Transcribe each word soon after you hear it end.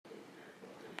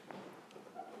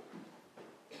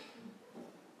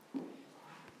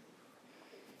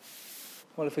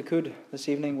Well, if we could this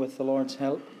evening, with the Lord's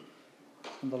help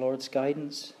and the Lord's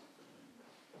guidance,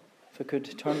 if we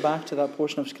could turn back to that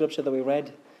portion of Scripture that we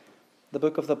read, the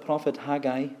book of the prophet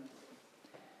Haggai.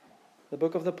 The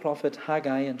book of the prophet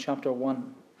Haggai in chapter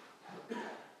 1.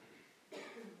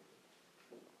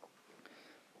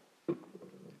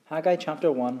 Haggai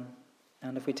chapter 1,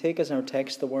 and if we take as our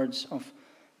text the words of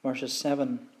verses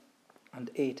 7 and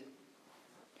 8.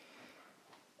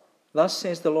 Thus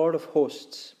says the Lord of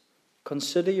hosts,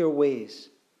 consider your ways.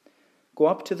 Go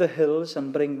up to the hills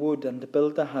and bring wood and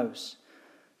build the house,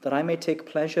 that I may take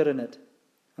pleasure in it,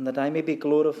 and that I may be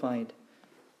glorified,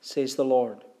 says the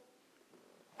Lord.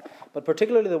 But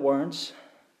particularly the words,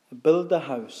 build the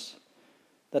house,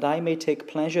 that I may take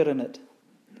pleasure in it,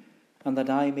 and that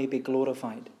I may be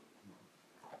glorified.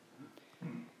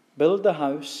 Build the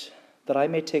house, that I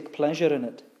may take pleasure in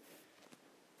it,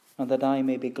 and that I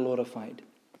may be glorified.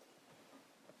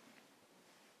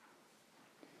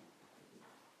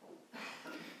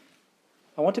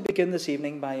 I want to begin this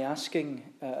evening by asking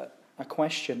a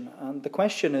question, and the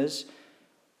question is,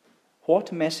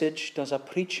 what message does a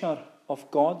preacher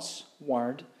of God's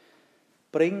word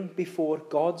bring before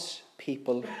God's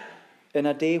people in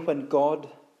a day when God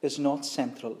is not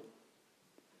central?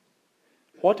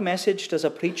 What message does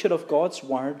a preacher of God's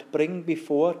word bring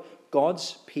before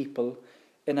God's people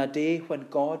in a day when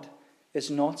God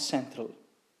is not central?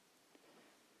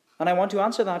 And I want to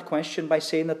answer that question by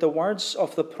saying that the words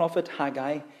of the prophet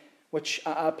Haggai, which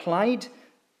applied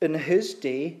in his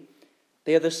day,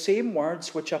 they are the same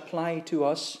words which apply to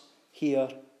us here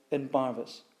in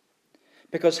Barvas.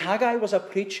 Because Haggai was a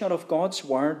preacher of God's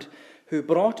word who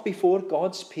brought before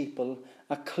God's people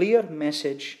a clear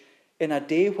message in a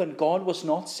day when God was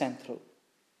not central.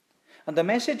 And the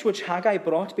message which Haggai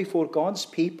brought before God's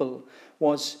people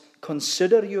was,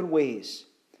 consider your ways.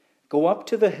 Go up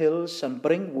to the hills and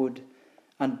bring wood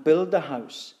and build the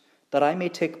house, that I may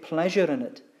take pleasure in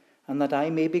it and that I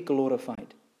may be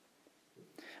glorified.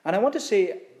 And I want to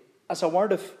say, as a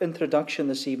word of introduction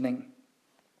this evening,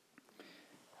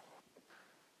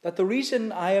 that the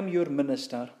reason I am your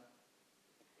minister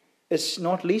is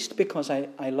not least because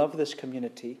I love this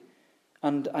community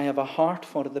and I have a heart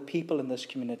for the people in this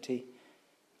community,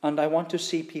 and I want to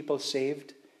see people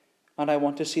saved and I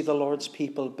want to see the Lord's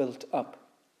people built up.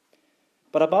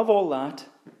 But above all that,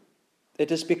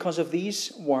 it is because of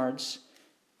these words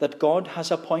that God has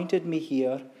appointed me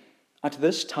here at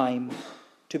this time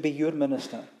to be your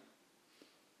minister.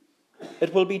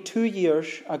 It will be 2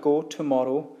 years ago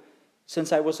tomorrow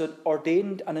since I was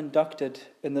ordained and inducted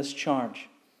in this charge.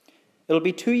 It will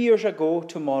be 2 years ago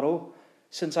tomorrow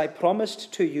since I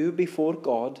promised to you before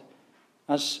God,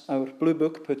 as our blue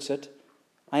book puts it,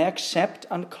 I accept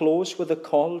and close with a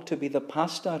call to be the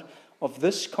pastor of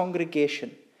this congregation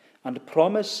and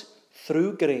promise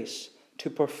through grace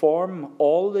to perform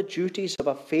all the duties of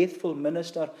a faithful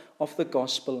minister of the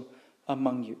gospel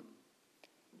among you.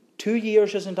 2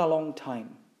 years isn't a long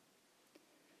time.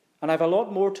 And I have a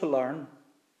lot more to learn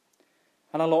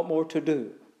and a lot more to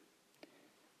do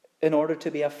in order to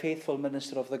be a faithful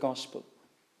minister of the gospel.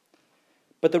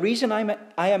 But the reason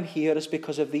I am here is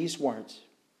because of these words.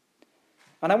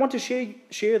 And I want to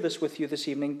share this with you this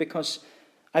evening because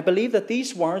I believe that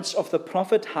these words of the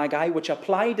prophet Haggai, which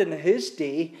applied in his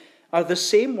day, are the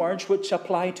same words which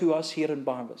apply to us here in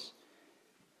Barvas.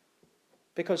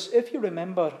 Because if you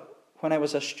remember, when I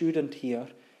was a student here,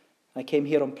 I came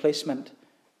here on placement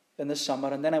in the summer,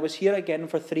 and then I was here again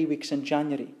for 3 weeks in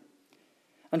January.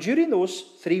 And during those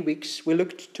 3 weeks, we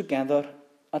looked together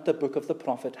at the book of the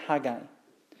prophet Haggai.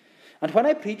 And when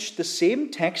I preached the same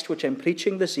text which I'm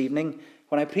preaching this evening,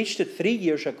 when I preached it 3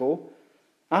 years ago,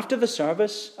 after the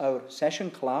service, our session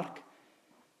clerk,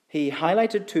 he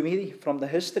highlighted to me from the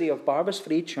history of Barvas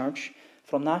Free Church,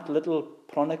 from that little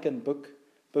Pronican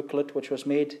booklet which was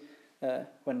made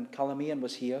when Calamian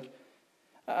was here.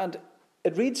 And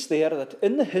it reads there that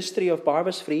in the history of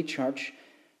Barvas Free Church,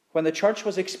 when the church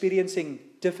was experiencing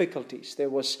difficulties, there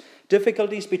was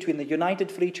difficulties between the United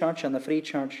Free Church and the Free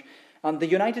Church, and the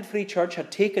United Free Church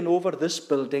had taken over this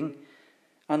building.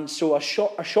 And so a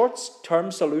short-term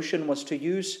solution was to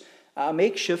use a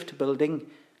makeshift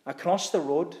building across the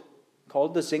road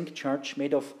called the Zinc Church,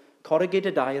 made of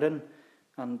corrugated iron,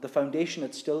 and the foundation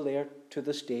is still there to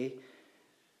this day.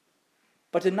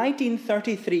 But in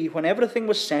 1933, when everything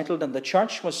was settled and the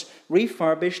church was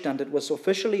refurbished and it was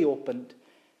officially opened,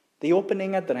 the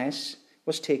opening address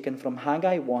was taken from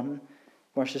Haggai 1,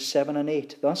 verses 7 and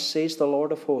 8. Thus says the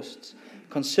Lord of hosts,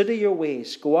 consider your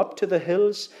ways, go up to the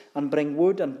hills and bring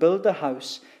wood and build a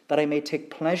house, that I may take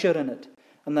pleasure in it,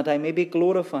 and that I may be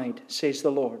glorified, says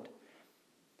the Lord.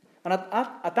 And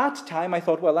at that time, I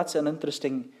thought, well, that's an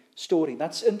interesting story.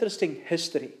 That's interesting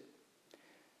history.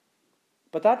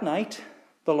 But that night,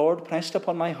 the Lord pressed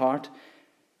upon my heart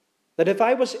that if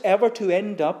I was ever to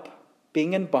end up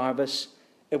being in Barvas,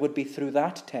 it would be through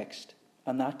that text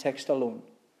and that text alone.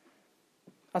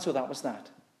 And so that was that.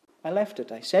 I left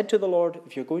it. I said to the Lord,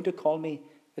 if you're going to call me,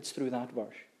 it's through that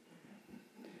verse.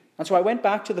 And so I went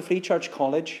back to the Free Church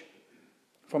College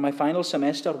for my final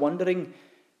semester, wondering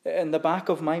in the back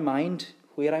of my mind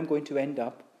where I'm going to end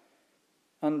up.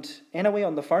 And anyway,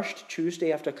 on the first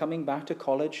Tuesday after coming back to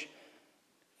college,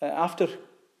 after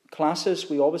classes,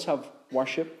 we always had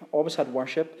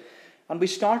worship. And we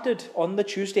started on the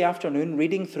Tuesday afternoon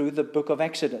reading through the book of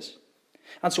Exodus.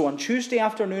 And so on Tuesday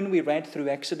afternoon, we read through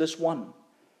Exodus 1.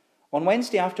 On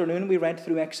Wednesday afternoon, we read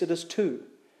through Exodus 2.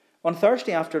 On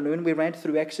Thursday afternoon, we read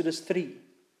through Exodus 3.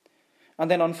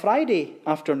 And then on Friday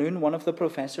afternoon, one of the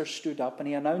professors stood up and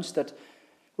he announced that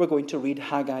we're going to read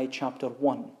Haggai chapter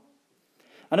 1.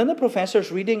 And in the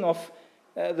professor's reading of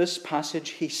this passage,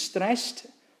 he stressed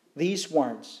these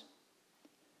words.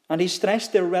 And he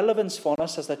stressed their relevance for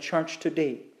us as the church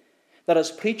today. That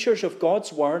as preachers of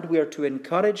God's word, we are to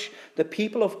encourage the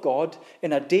people of God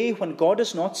in a day when God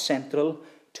is not central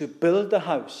to build the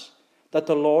house, that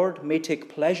the Lord may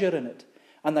take pleasure in it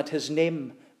and that his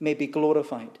name may be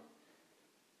glorified.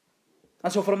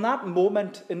 And so from that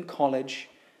moment in college,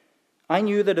 I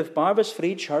knew that if Barvas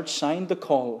Free Church signed the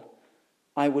call,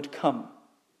 I would come.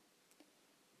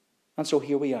 And so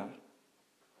here we are,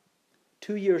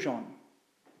 2 years on.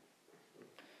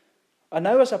 And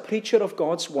now as a preacher of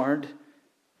God's word,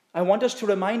 I want us to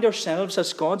remind ourselves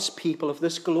as God's people of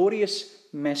this glorious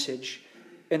message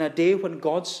in a day when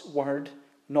God's word,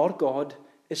 not God,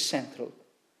 is central.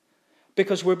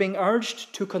 Because we're being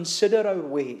urged to consider our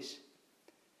ways.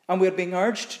 And we're being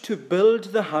urged to build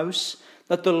the house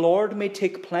that the Lord may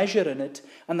take pleasure in it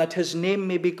and that his name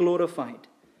may be glorified.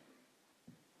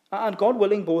 And God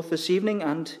willing, both this evening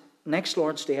and next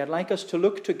Lord's Day, I'd like us to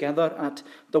look together at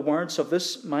the words of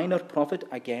this minor prophet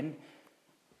again.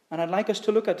 And I'd like us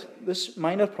to look at this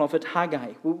minor prophet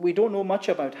Haggai. We don't know much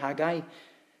about Haggai,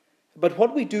 but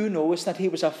what we do know is that he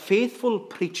was a faithful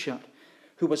preacher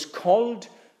who was called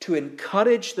to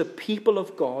encourage the people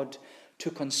of God to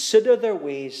consider their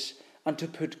ways and to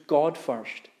put God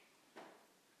first.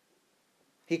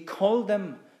 He called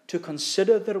them to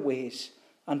consider their ways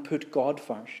and put God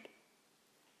first.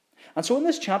 And so in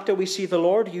this chapter we see the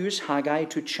Lord use Haggai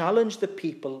to challenge the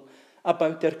people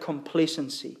about their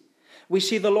complacency. We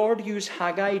see the Lord use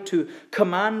Haggai to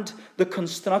command the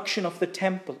construction of the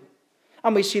temple.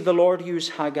 And we see the Lord use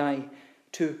Haggai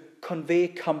to convey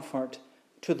comfort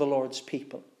to the Lord's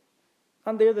people.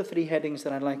 And they're the three headings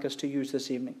that I'd like us to use this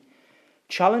evening.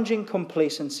 Challenging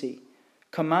complacency,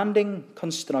 commanding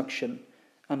construction,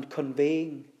 and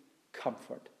conveying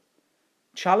comfort.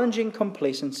 Challenging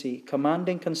complacency,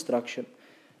 commanding construction,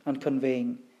 and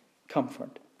conveying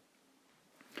comfort.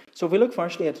 So if we look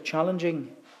firstly at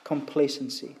challenging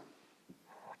complacency.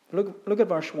 Look at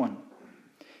verse 1.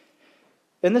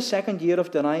 In the 2nd year of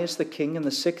Darius the king, in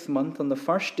the 6th month, on the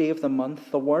 1st day of the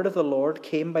month, the word of the Lord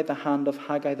came by the hand of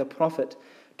Haggai the prophet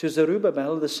to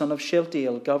Zerubbabel the son of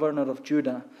Shealtiel, governor of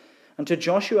Judah, and to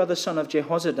Joshua the son of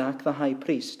Jehozadak the high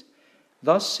priest.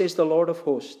 Thus says the Lord of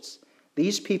hosts,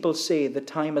 these people say the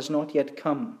time has not yet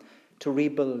come to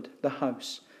rebuild the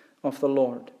house of the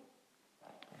Lord.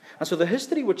 And so the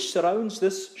history which surrounds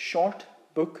this short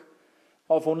book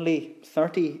of only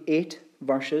 38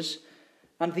 verses,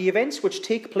 and the events which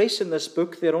take place in this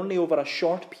book, they're only over a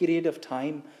short period of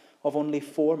time of only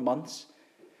 4 months.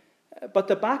 But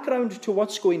the background to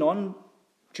what's going on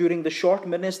during the short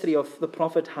ministry of the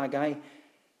prophet Haggai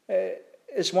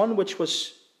is one which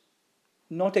was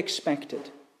not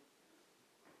expected.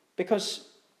 Because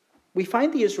we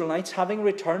find the Israelites having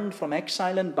returned from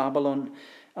exile in Babylon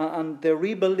and they're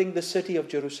rebuilding the city of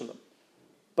Jerusalem.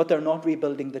 But they're not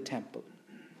rebuilding the temple.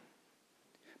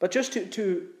 But just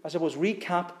to, I suppose,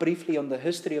 recap briefly on the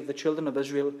history of the children of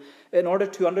Israel, in order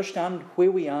to understand where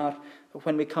we are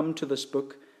when we come to this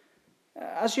book.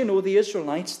 As you know, the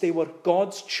Israelites, they were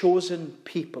God's chosen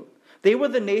people. They were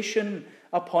the nation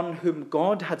upon whom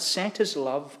God had set his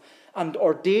love and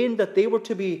ordained that they were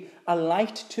to be a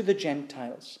light to the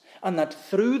Gentiles, and that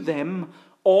through them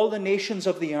all the nations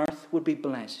of the earth would be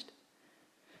blessed.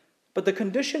 But the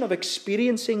condition of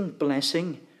experiencing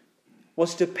blessing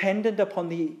was dependent upon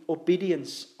the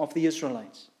obedience of the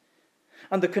Israelites.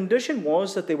 And the condition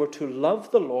was that they were to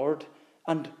love the Lord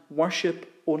and worship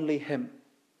only him.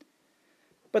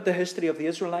 But the history of the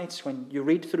Israelites, when you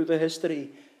read through the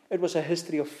history, it was a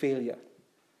history of failure.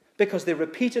 because they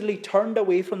repeatedly turned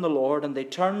away from the Lord and they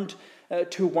turned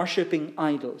to worshipping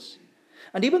idols.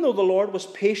 And even though the Lord was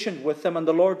patient with them and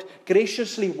the Lord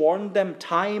graciously warned them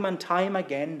time and time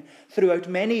again throughout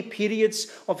many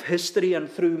periods of history and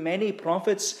through many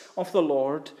prophets of the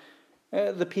Lord,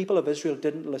 the people of Israel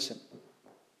didn't listen.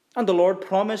 And the Lord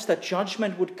promised that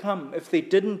judgment would come if they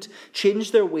didn't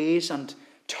change their ways and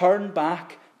turn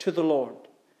back to the Lord.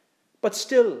 But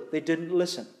still, they didn't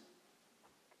listen.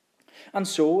 And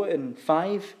so in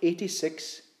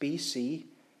 586 BC,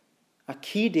 a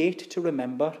key date to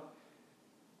remember,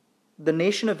 the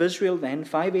nation of Israel then,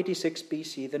 586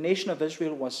 BC, the nation of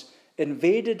Israel was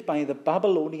invaded by the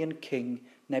Babylonian king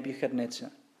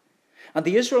Nebuchadnezzar. And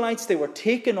the Israelites, they were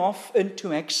taken off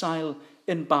into exile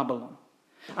in Babylon.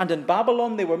 And in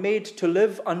Babylon, they were made to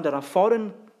live under a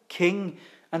foreign king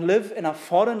and live in a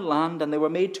foreign land, and they were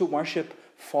made to worship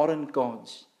foreign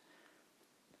gods.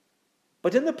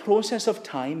 But in the process of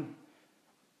time,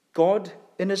 God,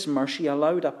 in his mercy,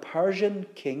 allowed a Persian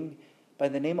king by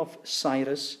the name of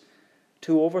Cyrus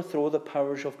to overthrow the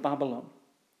powers of Babylon.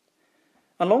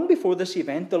 And long before this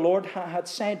event, the Lord had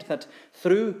said that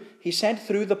he said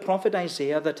through the prophet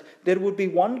Isaiah that there would be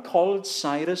one called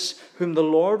Cyrus whom the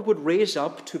Lord would raise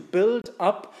up to build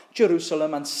up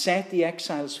Jerusalem and set the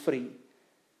exiles free.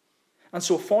 And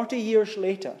so 48 years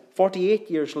later,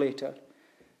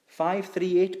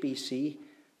 538 BC,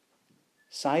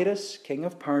 Cyrus, king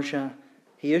of Persia,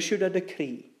 he issued a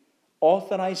decree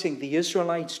authorizing the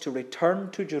Israelites to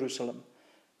return to Jerusalem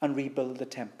and rebuild the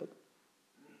temple.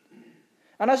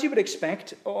 And as you would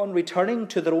expect, on returning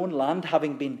to their own land,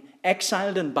 having been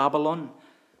exiled in Babylon,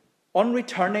 on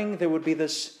returning there would be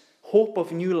this hope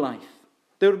of new life.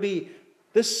 There would be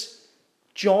this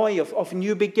joy of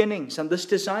new beginnings and this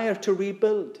desire to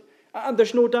rebuild. And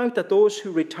there's no doubt that those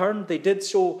who returned, they did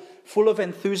so full of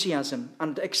enthusiasm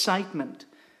and excitement,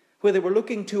 where they were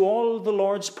looking to all the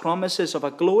Lord's promises of a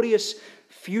glorious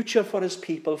future for his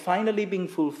people finally being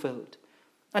fulfilled.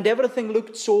 And everything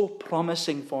looked so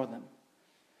promising for them.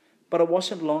 But it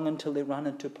wasn't long until they ran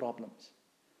into problems.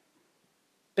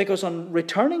 Because on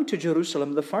returning to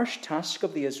Jerusalem, the first task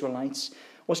of the Israelites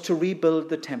was to rebuild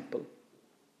the temple.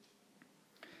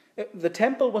 The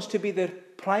temple was to be their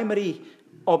primary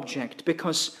object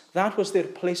because that was their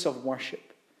place of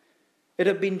worship. It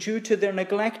had been due to their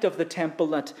neglect of the temple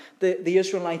that the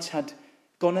Israelites had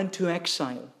gone into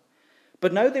exile.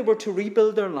 But now they were to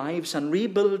rebuild their lives and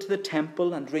rebuild the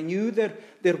temple and renew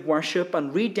their worship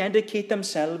and rededicate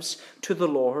themselves to the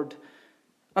Lord.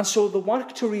 And so the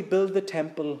work to rebuild the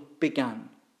temple began.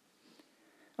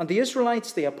 And the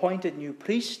Israelites, they appointed new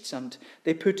priests and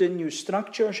they put in new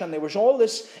structures, and there was all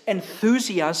this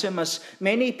enthusiasm as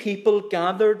many people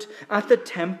gathered at the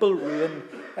temple ruin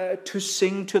to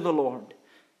sing to the Lord.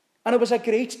 And it was a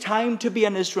great time to be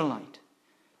an Israelite,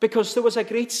 because there was a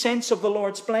great sense of the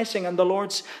Lord's blessing and the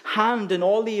Lord's hand in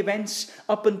all the events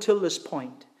up until this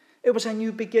point. It was a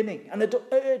new beginning, and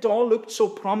it all looked so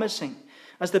promising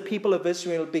as the people of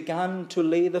Israel began to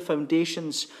lay the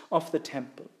foundations of the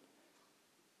temple.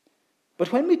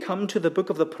 But when we come to the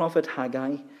book of the prophet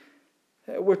Haggai,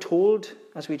 we're told,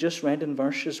 as we just read in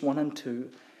verses 1 and 2,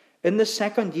 in the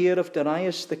 2nd year of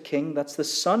Darius the king, that's the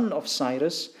son of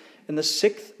Cyrus, in the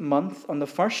 6th month, on the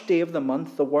 1st day of the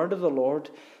month, the word of the Lord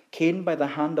came by the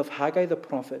hand of Haggai the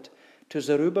prophet to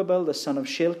Zerubbabel the son of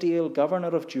Shealtiel,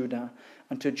 governor of Judah,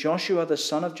 and to Joshua the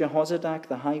son of Jehozadak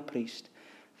the high priest.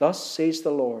 Thus says the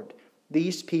Lord,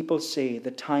 these people say the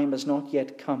time has not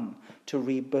yet come to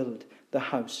rebuild the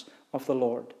house of the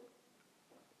Lord.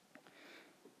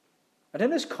 And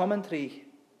in his commentary,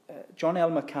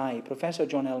 Professor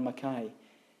John L. Mackay,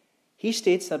 he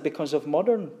states that because of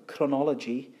modern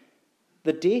chronology,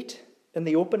 the date in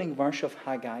the opening verse of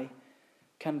Haggai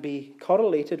can be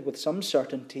correlated with some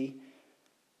certainty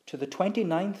to the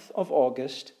 29th of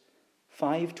August,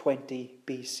 520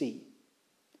 BC,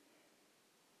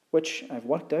 which I've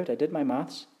worked out, I did my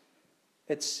maths,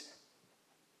 it's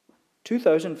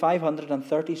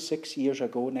 2,536 years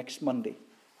ago next Monday.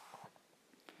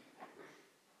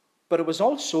 But it was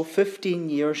also 15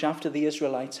 years after the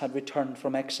Israelites had returned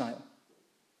from exile.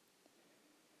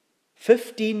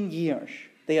 15 years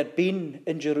they had been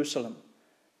in Jerusalem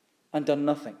and done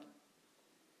nothing.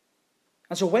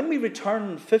 And so when we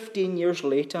return 15 years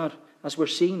later, as we're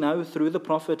seeing now through the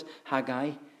prophet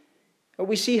Haggai,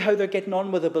 we see how they're getting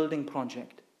on with the building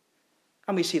project.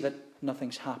 And we see that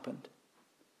nothing's happened.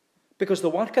 Because the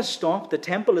work has stopped, the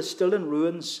temple is still in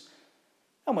ruins.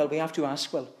 And well, we have to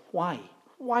ask, well, why?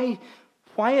 Why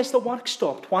has the work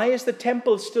stopped? Why is the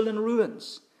temple still in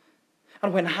ruins?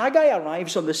 And when Haggai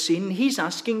arrives on the scene, he's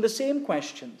asking the same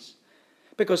questions.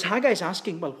 Because Haggai's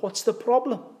asking, well, what's the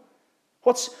problem?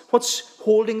 What's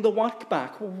holding the work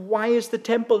back? Why is the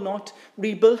temple not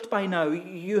rebuilt by now?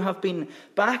 You have been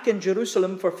back in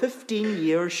Jerusalem for 15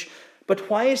 years, but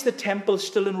why is the temple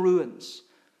still in ruins?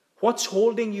 What's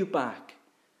holding you back?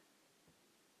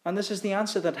 And this is the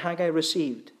answer that Haggai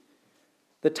received.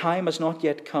 The time has not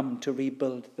yet come to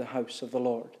rebuild the house of the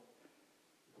Lord.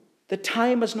 The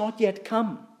time has not yet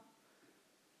come.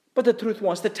 But the truth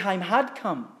was, the time had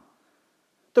come.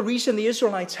 The reason the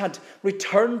Israelites had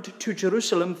returned to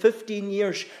Jerusalem 15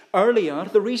 years earlier,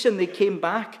 the reason they came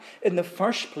back in the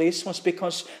first place, was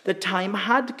because the time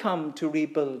had come to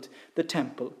rebuild the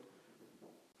temple.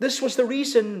 This was the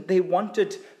reason they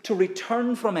wanted to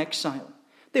return from exile.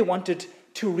 They wanted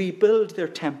to rebuild their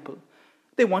temple.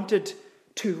 They wanted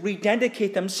to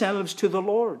rededicate themselves to the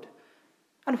Lord.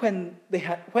 And when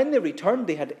they returned,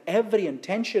 they had every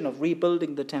intention of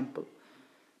rebuilding the temple,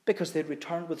 because they'd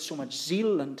returned with so much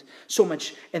zeal and so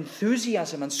much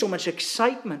enthusiasm and so much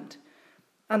excitement.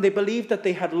 And they believed that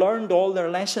they had learned all their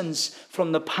lessons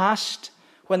from the past,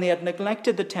 when they had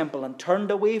neglected the temple and turned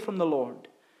away from the Lord.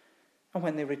 And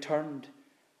when they returned,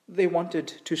 they wanted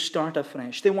to start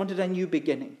afresh. They wanted a new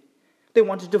beginning. They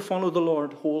wanted to follow the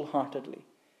Lord wholeheartedly.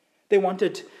 They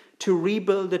wanted to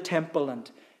rebuild the temple and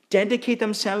dedicate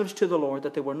themselves to the Lord,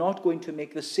 that they were not going to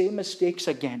make the same mistakes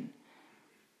again.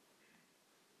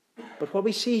 But what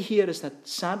we see here is that,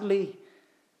 sadly,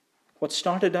 what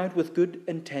started out with good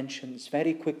intentions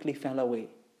very quickly fell away.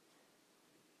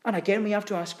 And again we have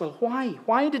to ask, well, why?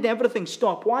 Why did everything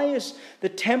stop? Why is the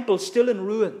temple still in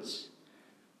ruins?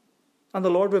 And the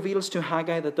Lord reveals to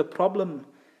Haggai that the problem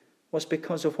was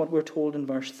because of what we're told in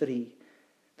verse 3.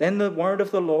 Then the word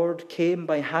of the Lord came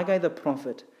by Haggai the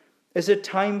prophet. Is it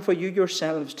time for you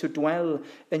yourselves to dwell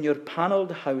in your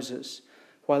panelled houses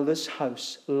while this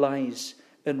house lies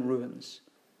in ruins?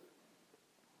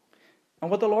 And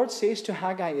what the Lord says to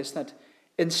Haggai is that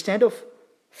instead of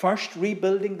first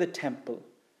rebuilding the temple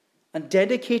and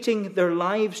dedicating their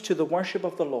lives to the worship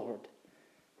of the Lord,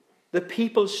 the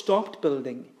people stopped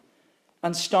building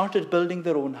and started building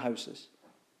their own houses.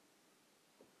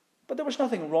 But there was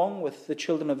nothing wrong with the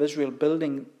children of Israel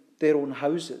building their own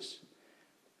houses.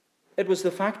 It was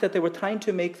the fact that they were trying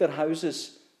to make their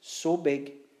houses so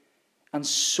big and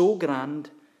so grand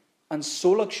and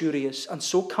so luxurious and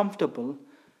so comfortable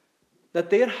that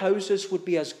their houses would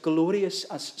be as glorious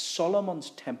as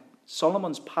Solomon's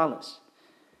palace.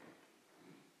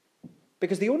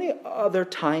 Because the only other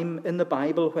time in the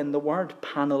Bible when the word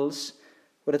panels,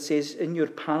 where it says in your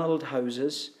panelled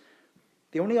houses,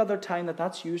 the only other time that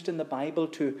that's used in the Bible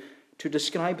to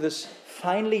describe this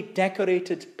finely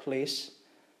decorated place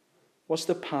was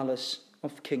the palace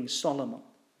of King Solomon.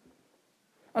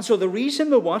 And so the reason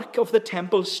the work of the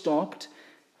temple stopped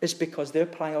is because their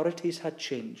priorities had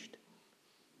changed.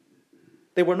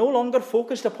 They were no longer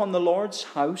focused upon the Lord's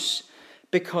house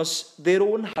because their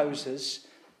own houses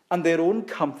and their own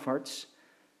comforts,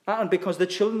 and because the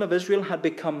children of Israel had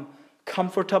become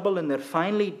comfortable in their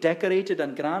finely decorated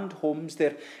and grand homes,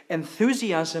 their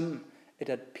enthusiasm, it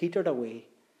had petered away.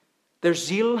 Their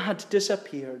zeal had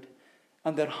disappeared,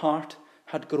 and their heart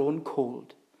had grown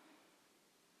cold.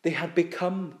 They had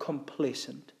become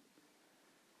complacent.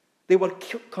 They were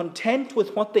content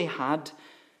with what they had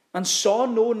and saw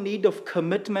no need of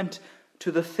commitment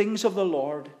to the things of the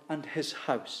Lord and his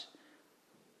house.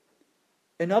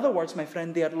 In other words, my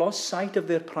friend, they had lost sight of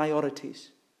their priorities.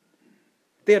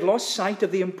 They had lost sight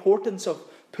of the importance of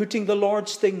putting the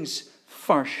Lord's things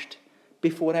first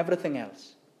before everything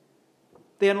else.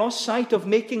 They had lost sight of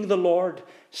making the Lord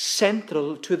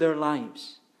central to their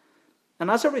lives.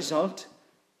 And as a result,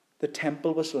 the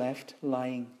temple was left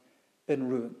lying in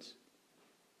ruins.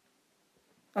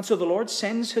 And so the Lord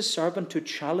sends his servant to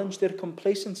challenge their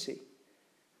complacency.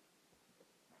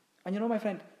 And you know, my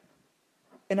friend,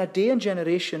 in a day and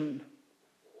generation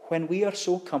when we are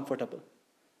so comfortable,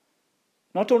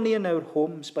 not only in our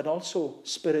homes but also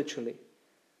spiritually,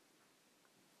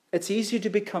 it's easy to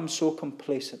become so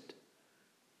complacent.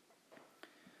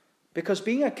 Because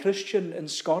being a Christian in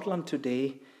Scotland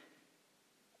today,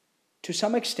 to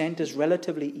some extent, is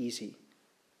relatively easy.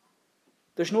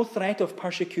 There's no threat of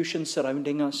persecution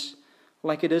surrounding us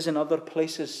like it is in other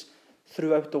places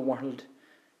throughout the world.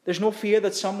 There's no fear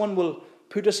that someone will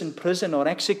put us in prison or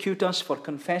execute us for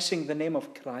confessing the name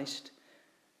of Christ.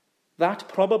 That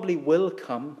probably will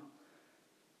come,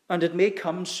 and it may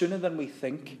come sooner than we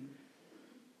think.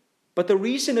 But the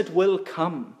reason it will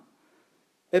come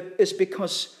is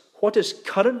because what is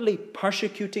currently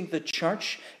persecuting the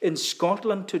church in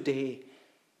Scotland today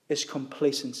is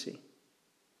complacency.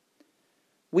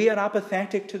 We are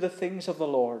apathetic to the things of the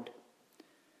Lord.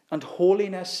 and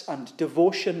holiness and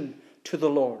devotion to the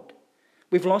Lord.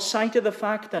 We've lost sight of the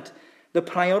fact that the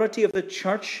priority of the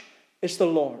church is the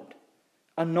Lord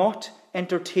and not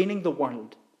entertaining the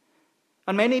world.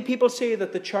 And many people say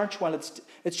that the church, well,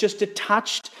 it's just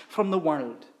detached from the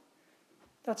world.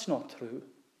 That's not true.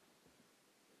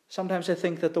 Sometimes I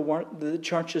think that the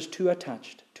church is too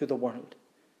attached to the world.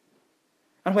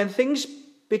 And when things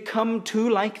become too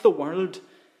like the world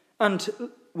and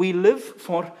we live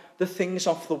for the things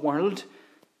of the world,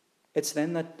 it's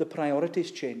then that the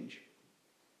priorities change.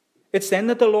 It's then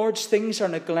that the Lord's things are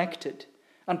neglected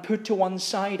and put to one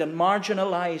side and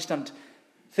marginalized, and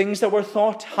things that were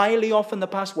thought highly of in the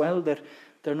past, well,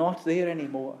 they're not there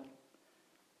anymore.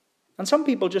 And some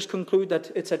people just conclude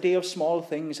that it's a day of small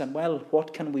things and, well,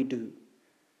 what can we do?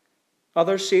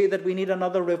 Others say that we need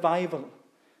another revival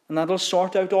and that'll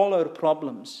sort out all our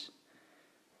problems.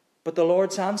 But the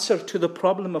Lord's answer to the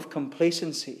problem of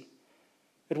complacency,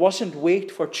 it wasn't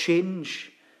wait for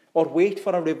change or wait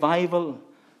for a revival.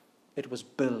 It was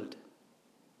build.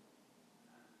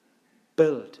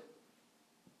 Build.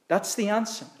 That's the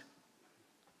answer.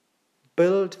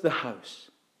 Build the house,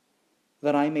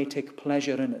 that I may take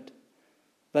pleasure in it,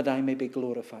 that I may be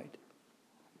glorified.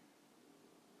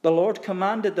 The Lord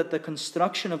commanded that the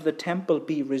construction of the temple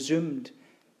be resumed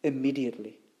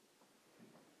immediately.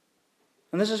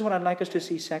 And this is what I'd like us to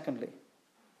see secondly.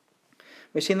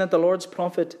 We've seen that the Lord's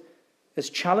prophet is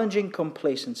challenging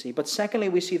complacency, but secondly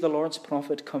we see the Lord's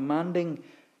prophet commanding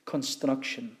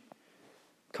construction.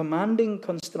 Commanding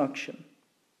construction.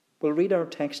 We'll read our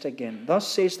text again. Thus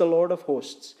says the Lord of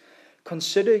hosts,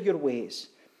 consider your ways.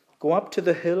 Go up to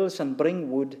the hills and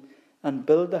bring wood and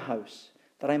build the house,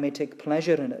 that I may take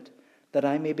pleasure in it, that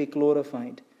I may be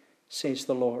glorified, says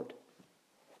the Lord.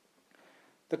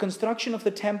 The construction of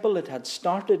the temple, it had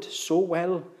started so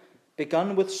well,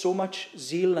 begun with so much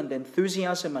zeal and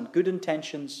enthusiasm and good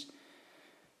intentions,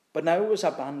 but now it was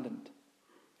abandoned.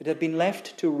 It had been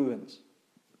left to ruins.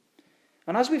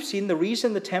 And as we've seen, the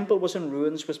reason the temple was in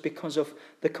ruins was because of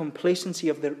the complacency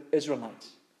of the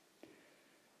Israelites.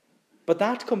 But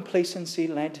that complacency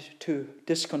led to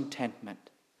discontentment.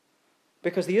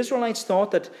 Because the Israelites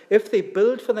thought that if they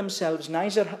build for themselves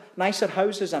nicer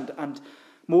houses and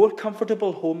more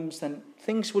comfortable homes, then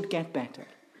things would get better.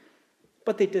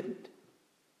 But they didn't.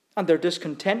 And their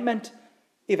discontentment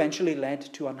eventually led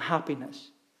to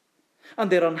unhappiness.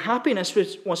 And their unhappiness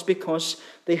was because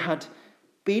they had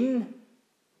been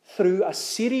through a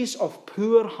series of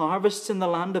poor harvests in the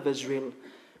land of Israel,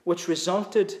 which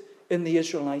resulted in the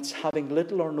Israelites having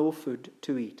little or no food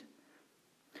to eat.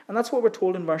 And that's what we're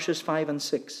told in verses 5 and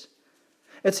 6.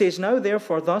 It says, now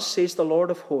therefore, thus says the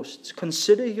Lord of hosts,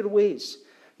 consider your ways.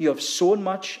 You have sown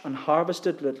much and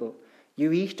harvested little.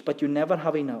 You eat, but you never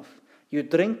have enough. You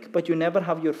drink, but you never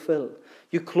have your fill.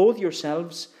 You clothe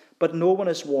yourselves, but no one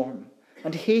is warm.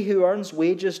 And he who earns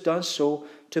wages does so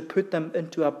to put them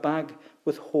into a bag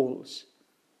with holes.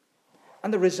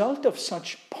 And the result of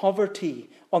such poverty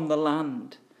on the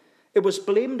land, it was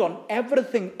blamed on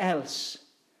everything else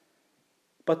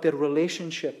but their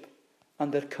relationship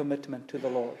and their commitment to the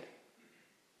Lord.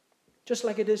 Just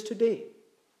like it is today.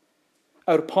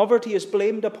 Our poverty is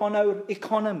blamed upon our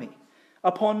economy,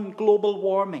 upon global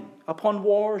warming, upon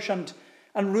wars and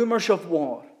rumors of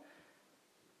war.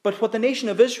 But what the nation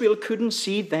of Israel couldn't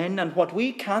see then, and what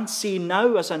we can't see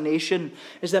now as a nation,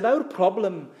 is that our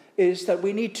problem is that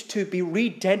we need to be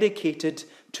rededicated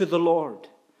to the Lord.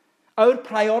 Our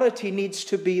priority needs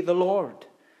to be the Lord.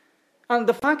 And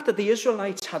the fact that the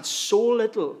Israelites had so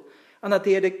little and that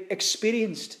they had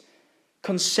experienced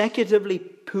consecutively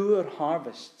poor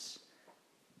harvests,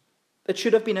 it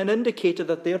should have been an indicator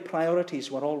that their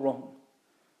priorities were all wrong.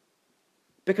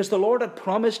 Because the Lord had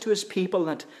promised to his people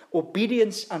that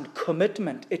obedience and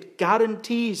commitment, it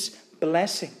guarantees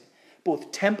blessing,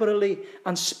 both temporally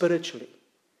and spiritually.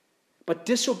 But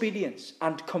disobedience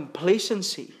and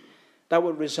complacency, that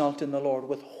would result in the Lord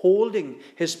withholding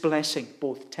his blessing,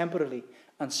 both temporally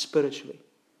and spiritually.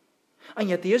 And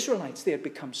yet the Israelites, they had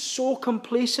become so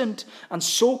complacent and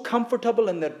so comfortable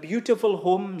in their beautiful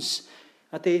homes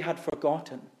that they had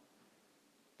forgotten.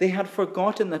 They had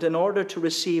forgotten that in order to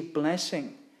receive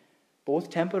blessing, both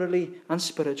temporally and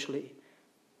spiritually,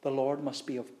 the Lord must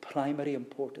be of primary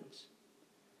importance.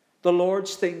 The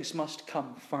Lord's things must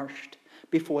come first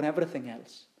before everything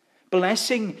else.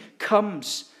 Blessing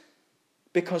comes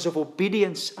because of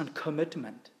obedience and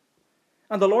commitment.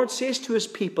 And the Lord says to his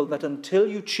people that until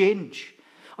you change,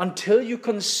 until you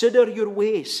consider your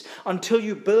ways, until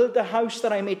you build the house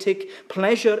that I may take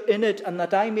pleasure in it and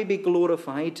that I may be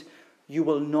glorified, you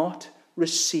will not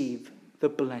receive the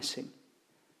blessing.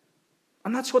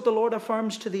 And that's what the Lord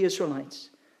affirms to the Israelites.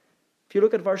 If you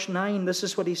look at verse 9, this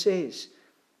is what he says.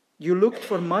 You looked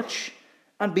for much,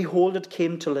 and behold, it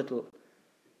came to little.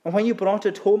 And when you brought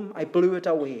it home, I blew it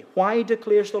away. Why,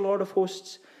 declares the Lord of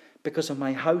hosts? Because of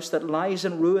my house that lies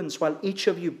in ruins, while each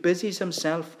of you busies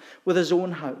himself with his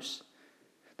own house.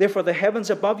 Therefore the heavens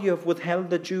above you have withheld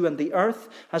the dew, and the earth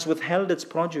has withheld its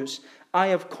produce. I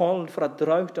have called for a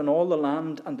drought on all the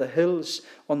land, and the hills,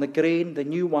 on the grain, the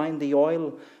new wine, the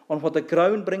oil, on what the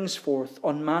ground brings forth,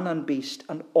 on man and beast,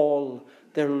 and all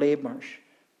their labours.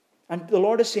 And the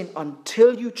Lord is saying,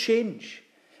 until you change,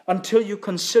 until you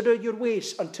consider your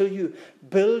ways, until you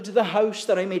build the house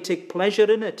that I may take pleasure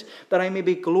in it, that I may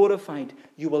be glorified,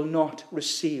 you will not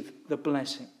receive the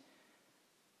blessing.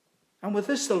 And with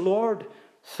this, the Lord,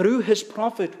 through his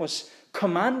prophet, was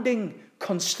commanding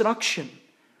construction.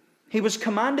 He was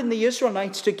commanding the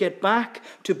Israelites to get back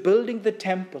to building the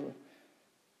temple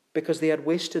because they had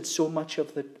wasted so much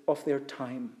of their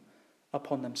time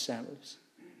upon themselves.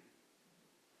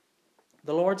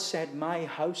 The Lord said, my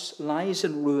house lies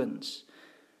in ruins,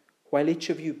 while each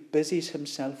of you busies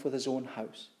himself with his own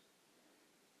house.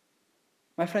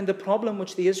 My friend, the problem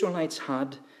which the Israelites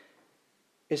had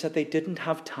is that they didn't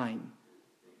have time.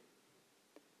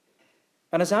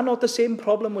 And is that not the same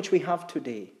problem which we have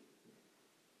today?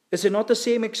 Is it not the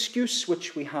same excuse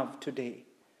which we have today?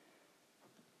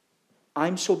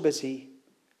 I'm so busy,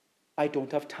 I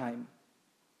don't have time.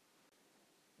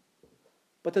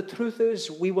 But the truth is,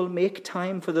 we will make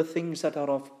time for the things that are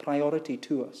of priority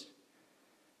to us.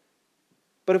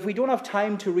 But if we don't have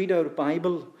time to read our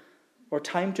Bible, or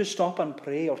time to stop and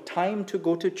pray, or time to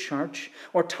go to church,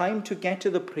 or time to get to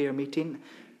the prayer meeting,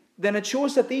 then it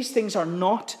shows that these things are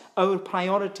not our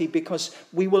priority, because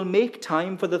we will make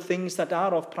time for the things that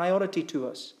are of priority to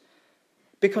us.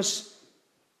 Because,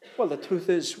 well, the truth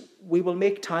is, we will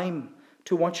make time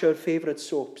to watch our favourite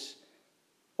soaps,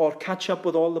 or catch up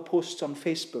with all the posts on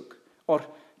Facebook, or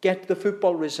get the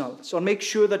football results, or make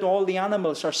sure that all the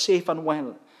animals are safe and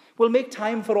well. We'll make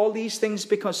time for all these things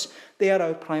because they are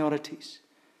our priorities.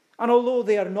 And although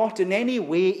they are not in any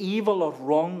way evil or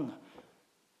wrong,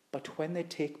 but when they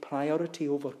take priority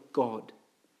over God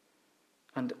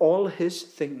and all his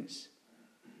things,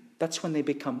 that's when they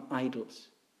become idols.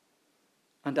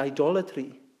 And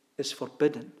idolatry is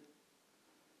forbidden.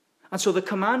 And so the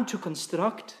command to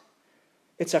construct,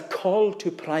 it's a call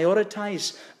to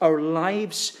prioritize our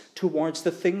lives towards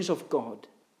the things of God.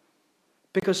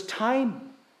 Because time,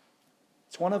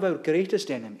 it's one of our greatest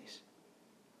enemies.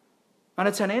 And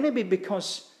it's an enemy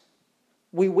because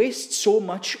we waste so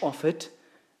much of it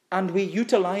and we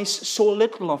utilize so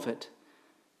little of it.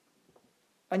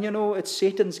 And you know, it's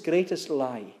Satan's greatest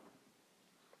lie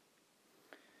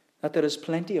that there is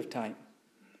plenty of time.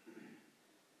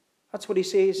 That's what he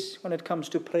says when it comes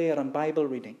to prayer and Bible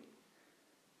reading.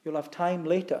 You'll have time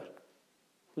later.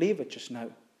 Leave it just now.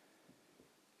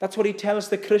 That's what he tells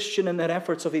the Christian in their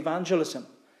efforts of evangelism.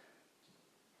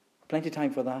 Plenty of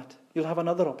time for that. You'll have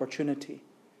another opportunity.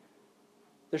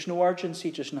 There's no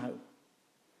urgency just now.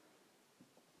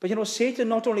 But you know, Satan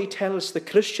not only tells the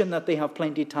Christian that they have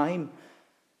plenty of time,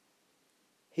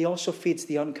 he also feeds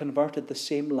the unconverted the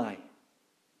same lie.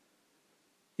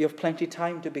 You have plenty of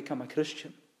time to become a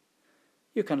Christian.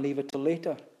 You can leave it till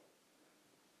later.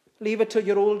 Leave it till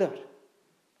you're older.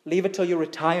 Leave it till you're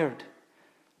retired.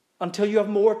 Until you have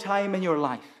more time in your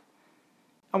life.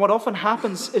 And what often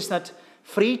happens is that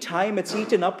free time, it's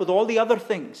eaten up with all the other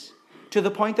things, to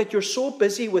the point that you're so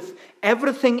busy with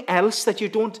everything else that you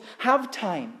don't have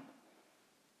time.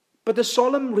 But the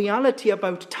solemn reality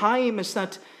about time is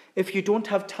that if you don't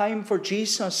have time for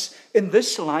Jesus in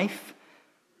this life,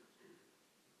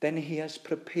 then he has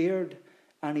prepared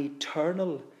an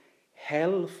eternal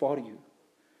hell for you,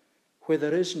 where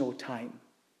there is no time.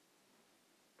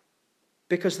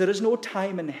 Because there is no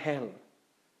time in hell.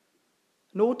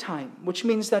 No time, which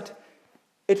means that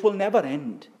it will never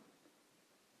end.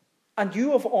 And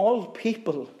you of all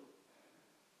people,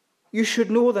 you should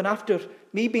know that after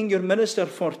me being your minister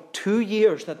for 2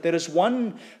 years, that there is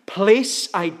one place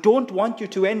I don't want you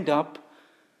to end up,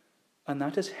 and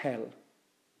that is hell.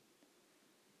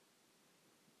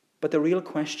 But the real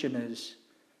question is,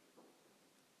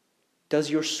 does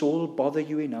your soul bother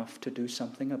you enough to do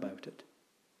something about it?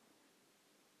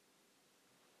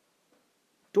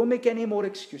 Don't make any more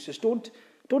excuses. Don't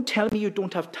tell me you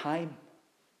don't have time.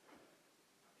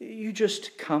 You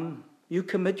just come. You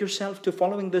commit yourself to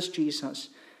following this Jesus.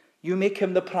 You make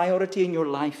him the priority in your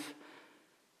life.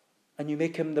 And you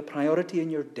make him the priority in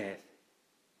your death.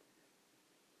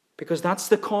 Because that's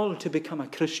the call to become a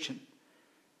Christian.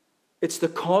 It's the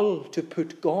call to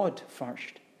put God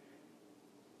first.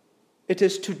 It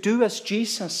is to do as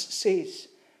Jesus says,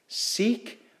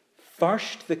 seek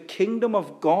first the kingdom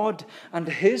of God and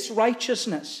his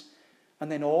righteousness, and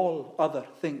then all other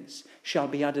things shall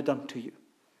be added unto you.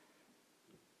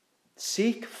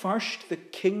 Seek first the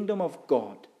kingdom of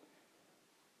God.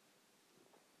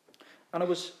 And it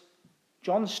was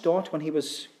John Stott, when he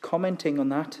was commenting on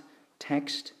that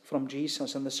text from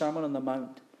Jesus in the Sermon on the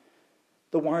Mount,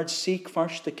 the words, seek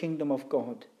first the kingdom of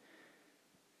God.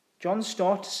 John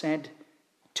Stott said,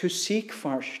 to seek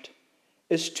first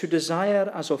is to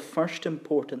desire as of first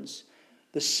importance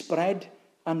the spread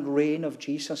and reign of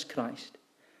Jesus Christ.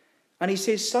 And he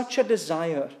says such a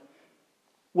desire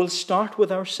will start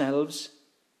with ourselves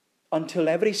until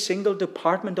every single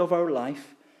department of our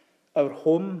life, our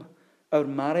home, our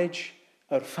marriage,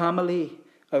 our family,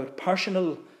 our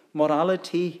personal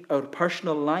morality, our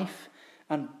personal life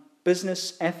and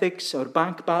business ethics, our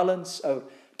bank balance, our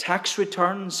tax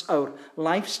returns, our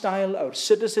lifestyle, our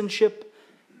citizenship.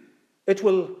 It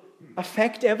will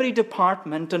affect every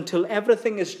department until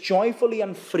everything is joyfully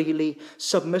and freely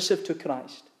submissive to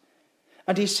Christ.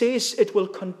 And he says it will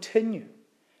continue.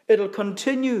 It'll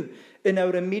continue in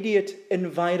our immediate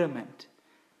environment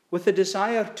with the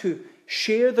desire to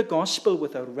share the gospel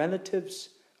with our relatives,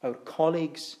 our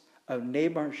colleagues, our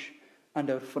neighbours, and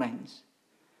our friends.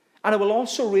 And it will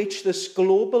also reach this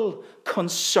global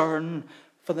concern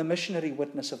for the missionary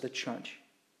witness of the church.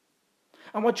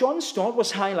 And what John Stott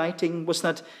was highlighting was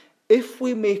that if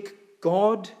we make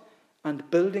God and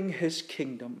building his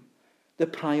kingdom the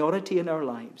priority in our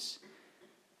lives,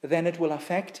 then it will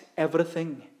affect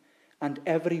everything and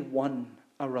everyone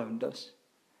around us.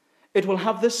 It will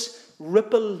have this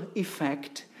ripple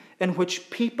effect in which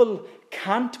people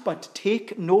can't but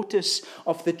take notice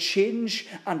of the change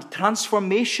and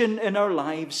transformation in our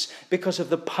lives because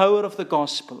of the power of the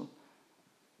gospel.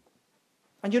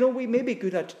 And we may be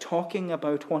good at talking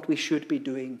about what we should be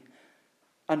doing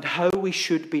and how we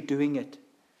should be doing it.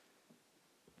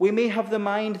 We may have the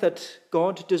mind that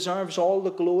God deserves all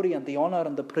the glory and the honor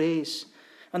and the praise,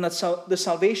 and that the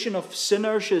salvation of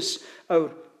sinners is our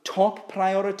top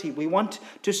priority. We want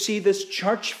to see this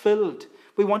church filled.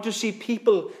 We want to see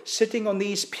people sitting on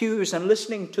these pews and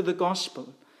listening to the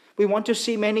gospel. We want to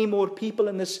see many more people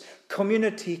in this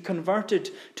community converted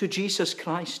to Jesus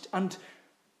Christ. And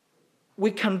we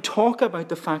can talk about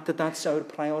the fact that that's our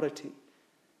priority.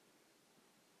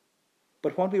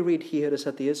 But what we read here is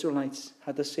that the Israelites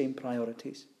had the same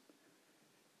priorities.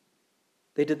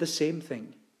 They did the same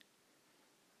thing.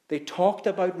 They talked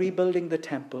about rebuilding the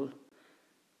temple,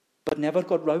 but never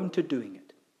got round to doing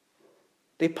it.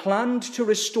 They planned to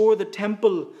restore the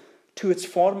temple to its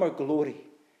former glory,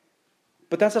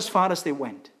 but that's as far as they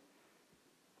went.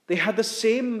 They had the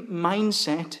same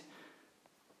mindset,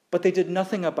 but they did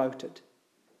nothing about it.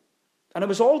 And it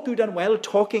was all good and well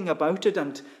talking about it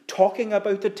and talking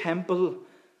about the temple,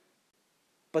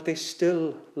 but they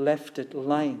still left it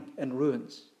lying in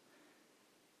ruins.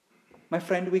 My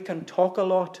friend, we can talk a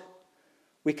lot,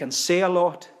 we can say a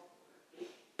lot,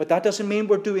 but that doesn't mean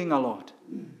we're doing a lot.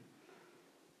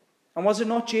 And was it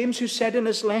not James who said in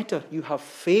his letter, you have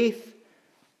faith,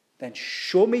 then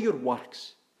show me your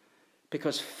works,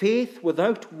 because faith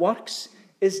without works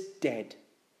is dead.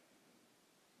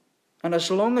 And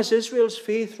as long as Israel's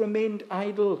faith remained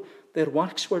idle, their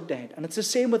works were dead. And it's the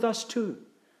same with us too.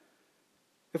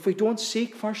 If we don't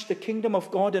seek first the kingdom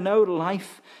of God in our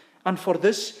life and for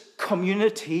this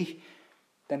community,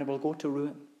 then it will go to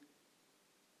ruin.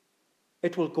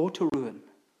 It will go to ruin.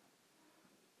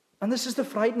 And this is the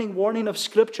frightening warning of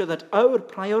Scripture, that our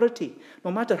priority, no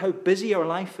matter how busy our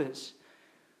life is,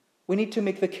 we need to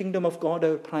make the kingdom of God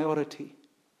our priority.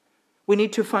 We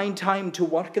need to find time to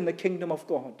work in the kingdom of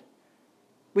God.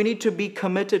 We need to be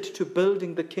committed to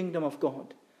building the kingdom of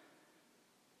God,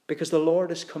 because the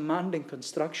Lord is commanding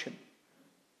construction.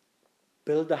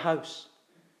 Build the house,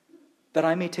 that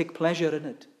I may take pleasure in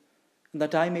it, and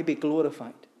that I may be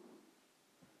glorified.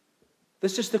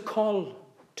 This is the call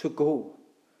to go.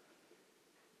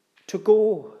 To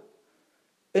go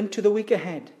into the week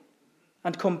ahead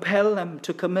and compel them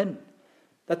to come in,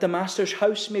 that the Master's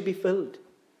house may be filled.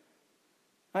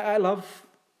 I love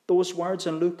those words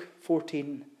in Luke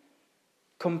 14.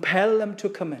 Compel them to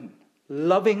come in.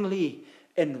 Lovingly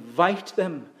invite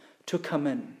them to come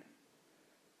in.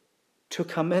 To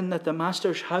come in that the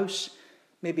Master's house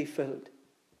may be filled.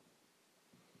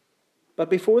 But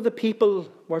before the people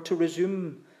were to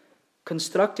resume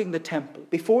constructing the temple,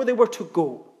 before they were to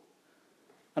go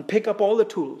and pick up all the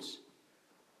tools,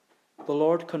 the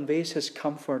Lord conveys his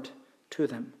comfort to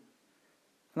them.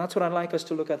 And that's what I'd like us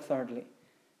to look at thirdly.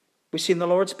 We've seen the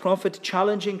Lord's prophet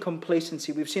challenging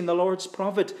complacency. We've seen the Lord's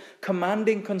prophet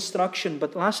commanding construction.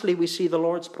 But lastly, we see the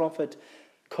Lord's prophet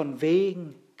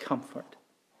conveying comfort.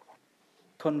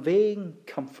 Conveying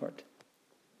comfort.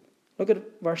 Look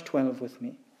at verse 12 with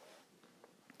me.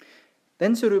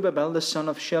 Then Zerubbabel the son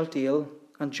of Shealtiel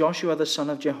and Joshua the son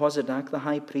of Jehozadak the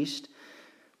high priest,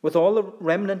 with all the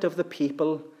remnant of the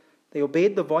people, they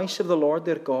obeyed the voice of the Lord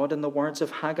their God and the words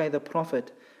of Haggai the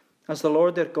prophet, as the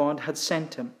Lord their God had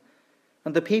sent him.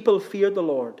 And the people feared the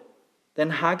Lord. Then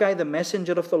Haggai the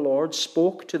messenger of the Lord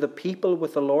spoke to the people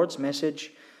with the Lord's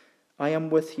message, I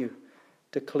am with you,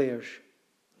 declares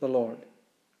the Lord.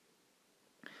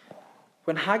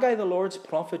 When Haggai the Lord's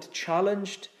prophet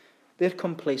challenged their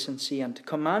complacency and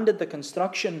commanded the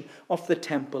construction of the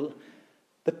temple,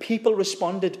 the people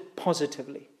responded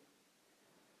positively.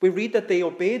 We read that they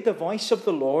obeyed the voice of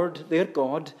the Lord, their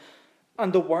God,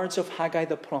 and the words of Haggai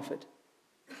the prophet.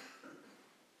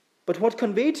 But what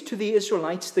conveyed to the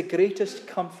Israelites the greatest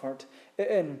comfort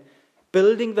in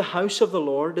building the house of the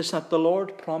Lord is that the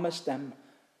Lord promised them,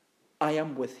 I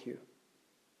am with you.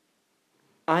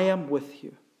 I am with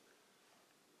you.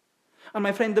 And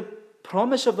my friend, the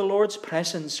promise of the Lord's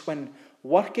presence when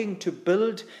working to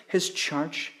build his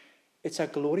church, it's a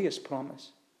glorious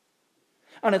promise.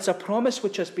 And it's a promise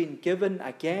which has been given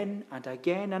again and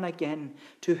again and again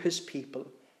to his people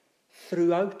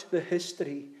throughout the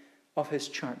history of his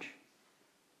church.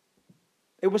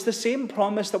 It was the same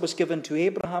promise that was given to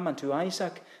Abraham and to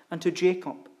Isaac and to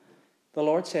Jacob. The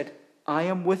Lord said, I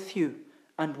am with you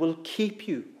and will keep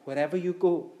you wherever you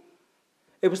go.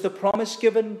 It was the promise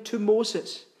given to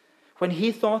Moses when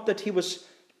he thought that he was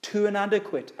too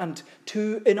inadequate and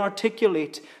too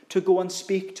inarticulate to go and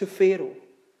speak to Pharaoh.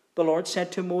 The Lord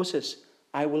said to Moses,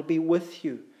 I will be with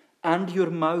you and your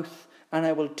mouth, and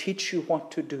I will teach you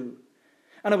what to do.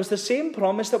 And it was the same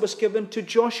promise that was given to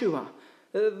Joshua,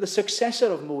 the successor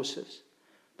of Moses.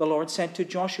 The Lord said to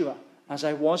Joshua, as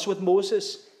I was with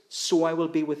Moses, so I will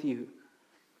be with you.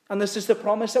 And this is the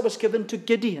promise that was given to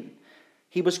Gideon.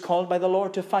 He was called by the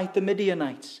Lord to fight the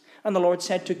Midianites. And the Lord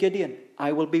said to Gideon,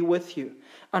 I will be with you,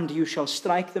 and you shall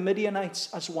strike the Midianites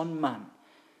as one man.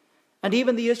 And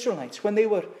even the Israelites, when they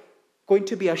were going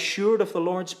to be assured of the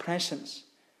Lord's presence,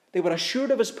 they were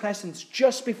assured of his presence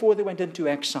just before they went into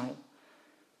exile.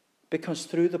 Because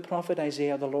through the prophet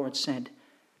Isaiah, the Lord said,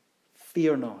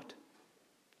 fear not,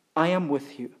 I am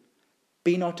with you.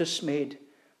 Be not dismayed,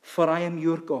 for I am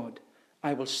your God.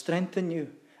 I will strengthen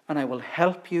you, and I will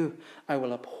help you. I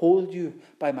will uphold you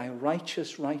by my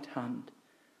righteous right hand.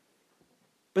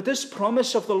 But this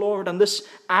promise of the Lord and this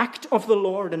act of the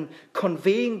Lord in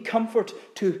conveying comfort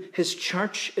to his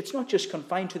church, it's not just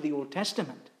confined to the Old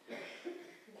Testament.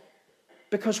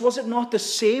 Because was it not the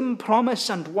same promise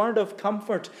and word of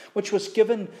comfort which was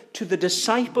given to the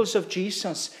disciples of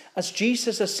Jesus as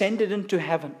Jesus ascended into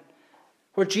heaven,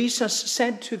 where Jesus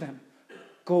said to them,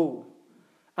 go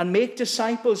and make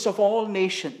disciples of all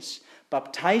nations,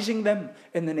 baptizing them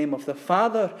in the name of the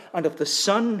Father and of the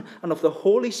Son and of the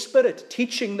Holy Spirit,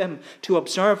 teaching them to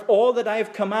observe all that I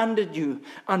have commanded you.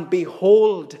 And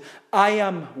behold, I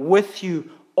am with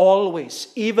you always,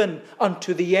 even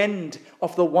unto the end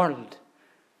of the world.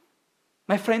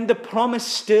 My friend, the promise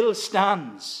still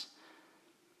stands.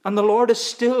 And the Lord is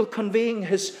still conveying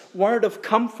his word of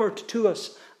comfort to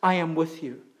us. I am with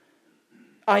you.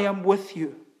 I am with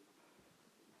you.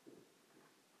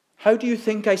 How do you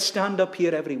think I stand up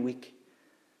here every week?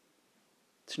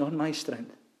 It's not my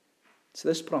strength. It's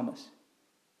this promise.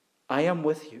 I am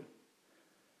with you.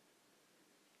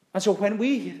 And so when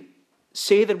we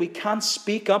say that we can't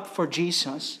speak up for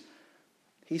Jesus,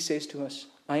 he says to us,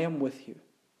 I am with you.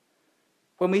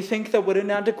 When we think that we're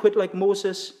inadequate like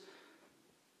Moses,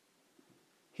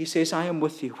 he says, I am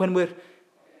with you. When we're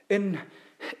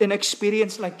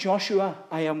inexperienced like Joshua,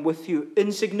 I am with you.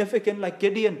 Insignificant like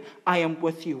Gideon, I am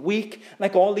with you. Weak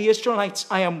like all the Israelites,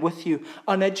 I am with you.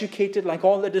 Uneducated like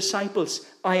all the disciples,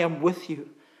 I am with you.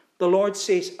 The Lord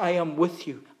says, I am with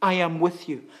you. I am with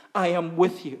you. I am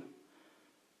with you.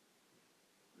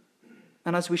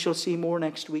 And as we shall see more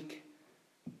next week,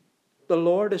 the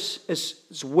Lord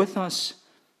is with us,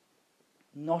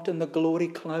 not in the glory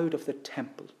cloud of the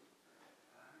temple,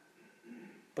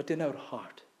 but in our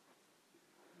heart.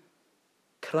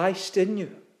 Christ in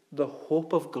you, the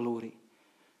hope of glory.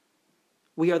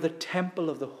 We are the temple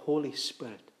of the Holy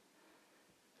Spirit.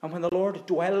 And when the Lord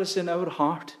dwells in our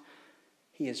heart,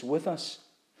 he is with us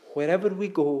wherever we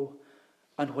go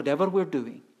and whatever we're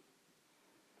doing.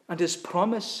 And his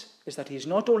promise is that he's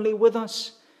not only with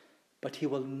us, but he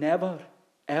will never,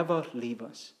 ever leave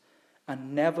us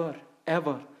and never,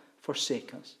 ever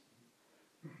forsake us.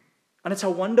 And it's a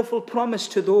wonderful promise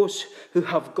to those who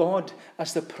have God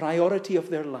as the priority of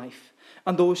their life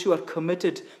and those who are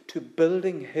committed to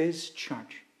building his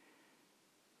church.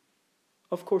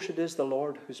 Of course, it is the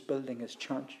Lord who's building his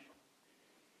church.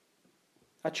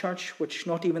 A church which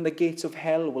not even the gates of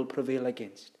hell will prevail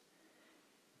against.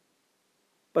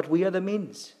 But we are the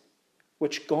means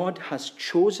which God has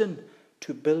chosen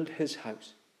to build his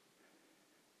house.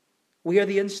 We are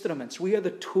the instruments, we are the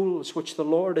tools which the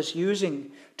Lord is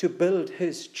using to build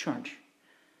his church.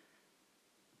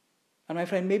 And my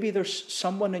friend, maybe there's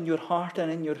someone in your heart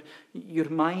and in your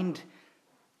mind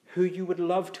who you would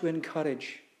love to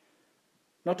encourage.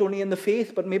 Not only in the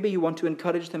faith, but maybe you want to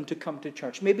encourage them to come to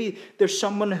church. Maybe there's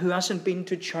someone who hasn't been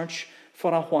to church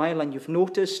for a while and you've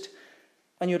noticed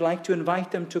and you'd like to invite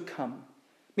them to come.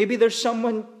 Maybe there's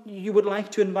someone you would like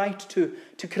to invite to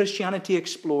Christianity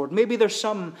Explored. Maybe there's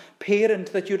some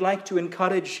parent that you'd like to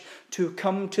encourage to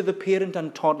come to the parent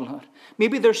and toddler.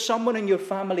 Maybe there's someone in your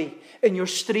family, in your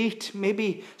street,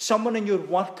 maybe someone in your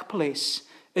workplace,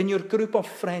 in your group of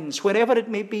friends, wherever it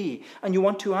may be, and you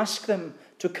want to ask them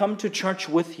to come to church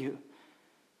with you.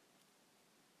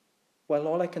 Well,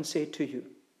 all I can say to you,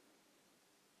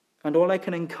 and all I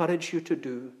can encourage you to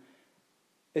do,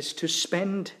 is to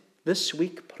spend this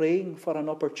week praying for an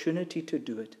opportunity to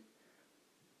do it.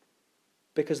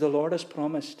 Because the Lord has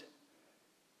promised,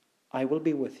 I will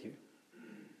be with you.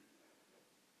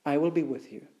 I will be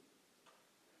with you.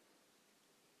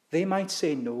 They might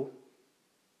say no.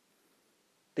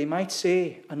 They might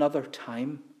say another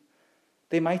time.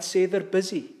 They might say they're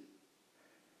busy.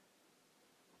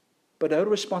 But our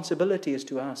responsibility is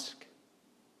to ask.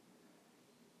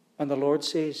 And the Lord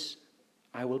says,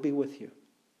 I will be with you.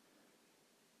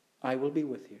 I will be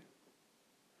with you.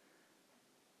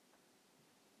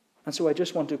 And so I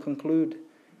just want to conclude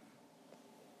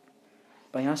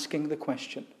by asking the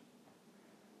question,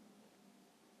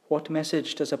 what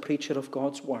message does a preacher of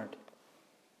God's word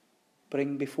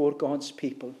bring before God's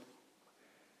people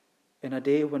in a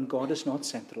day when God is not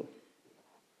central?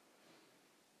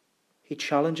 He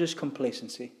challenges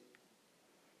complacency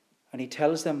and he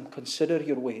tells them, consider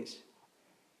your ways.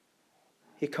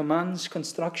 He commands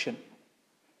construction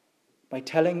by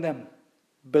telling them,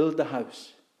 build the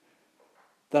house,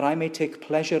 that I may take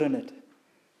pleasure in it,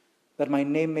 that my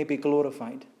name may be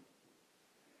glorified.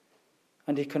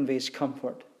 And he conveys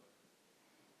comfort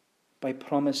by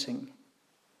promising,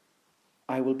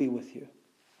 I will be with you.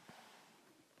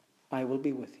 I will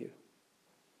be with you.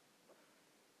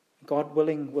 God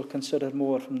willing, we'll consider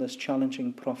more from this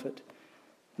challenging prophet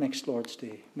next Lord's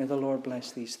Day. May the Lord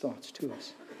bless these thoughts to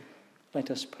us.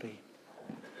 Let us pray.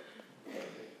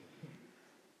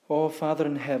 Oh, Father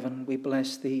in heaven, we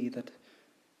bless thee that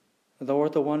thou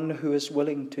art the one who is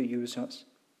willing to use us.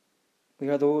 We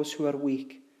are those who are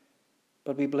weak,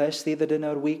 but we bless thee that in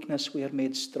our weakness we are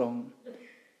made strong.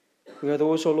 We are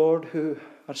those, O Lord, who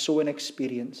are so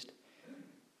inexperienced,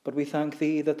 but we thank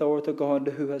thee that thou art the God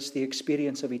who has the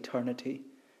experience of eternity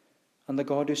and the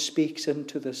God who speaks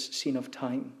into this scene of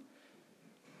time.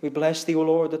 We bless thee, O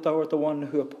Lord, that thou art the one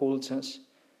who upholds us,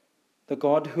 the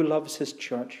God who loves his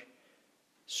church,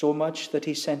 so much that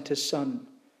he sent his Son,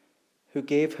 who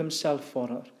gave himself for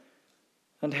her.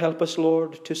 And help us,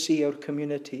 Lord, to see our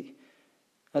community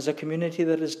as a community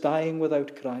that is dying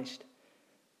without Christ,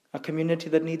 a community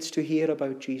that needs to hear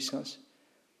about Jesus.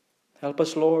 Help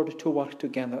us, Lord, to work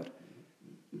together,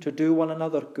 to do one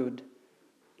another good,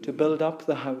 to build up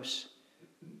the house,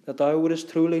 that thou wouldest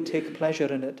truly take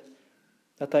pleasure in it,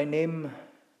 that thy name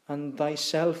and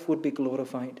thyself would be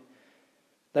glorified,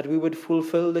 that we would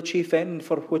fulfill the chief end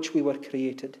for which we were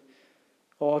created,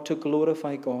 or to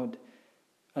glorify God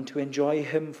and to enjoy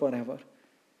him forever.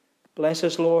 Bless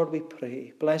us, Lord, we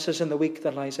pray. Bless us in the week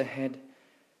that lies ahead.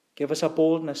 Give us a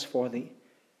boldness for thee,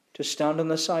 to stand on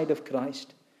the side of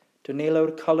Christ, to nail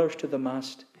our colours to the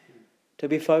mast, to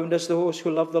be found as those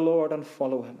who love the Lord and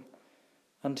follow him,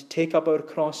 and take up our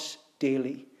cross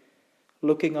daily,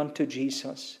 looking unto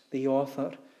Jesus, the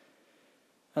author,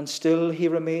 and still he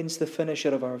remains the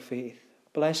finisher of our faith.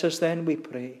 Bless us then, we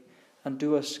pray, and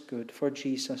do us good for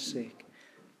Jesus' sake.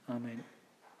 Amen.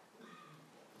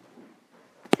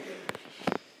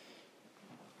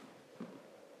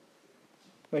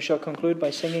 We shall conclude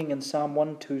by singing in Psalm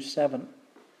 127.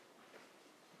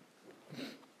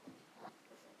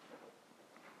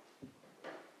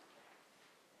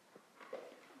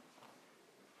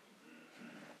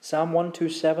 Psalm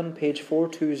 127, page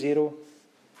 420.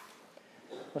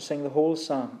 We'll sing the whole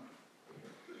psalm.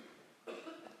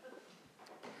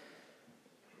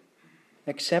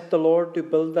 Except the Lord do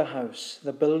build the house,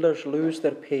 the builders lose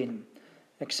their pain.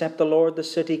 Except the Lord the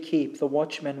city keep, the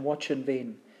watchmen watch in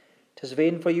vain. 'Tis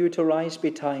vain for you to rise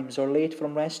betimes, or late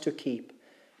from rest to keep.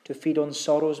 To feed on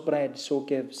sorrow's bread, so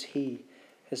gives he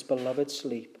his beloved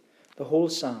sleep. The whole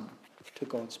psalm to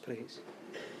God's praise.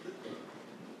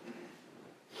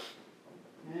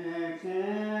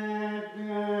 Except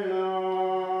the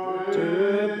Lord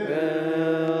To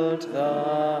build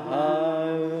the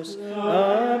house,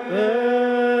 the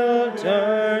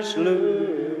builders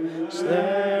lose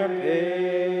their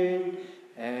pay.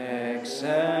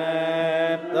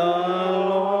 Except the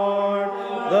Lord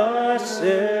the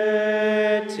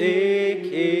city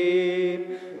keep,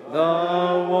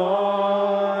 the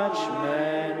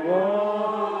watchmen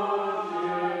watch.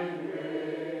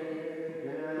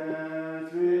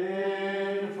 hath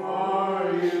been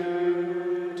for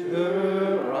you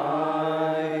To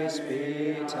rise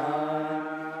betime,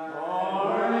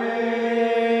 or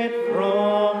late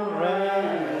from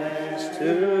rest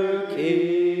to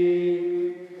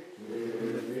keep,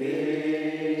 to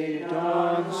feed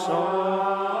on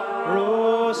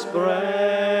sorrow's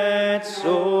bread,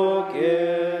 so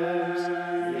gives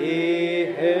he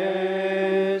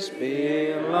his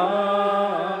beloved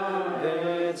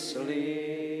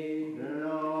sleep.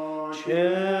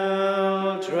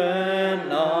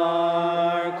 Children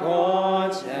are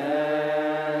God's heritage,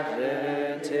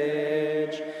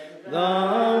 the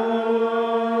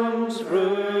womb's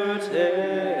fruit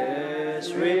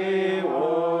his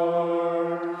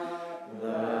reward.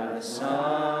 The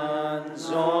sons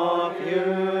of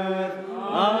youth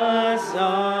as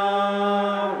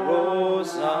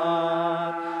arrows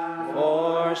up,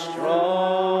 for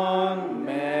strong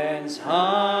men's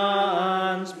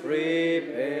hands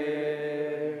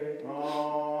prepared.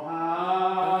 Oh,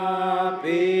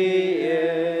 Happy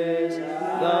is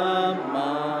the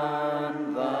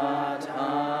man that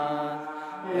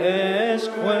hath his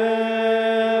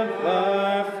quiver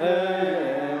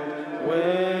filled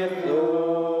with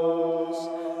those,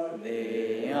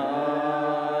 the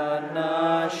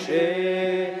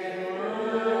unashamed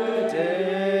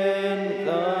in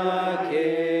the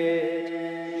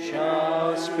gate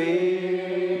shall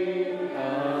speak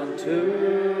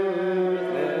unto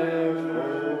their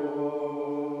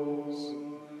foes.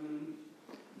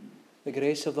 The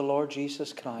grace of the Lord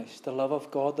Jesus Christ, the love of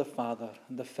God the Father,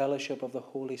 and the fellowship of the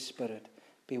Holy Spirit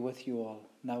be with you all,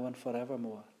 now and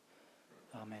forevermore.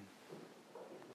 Amen.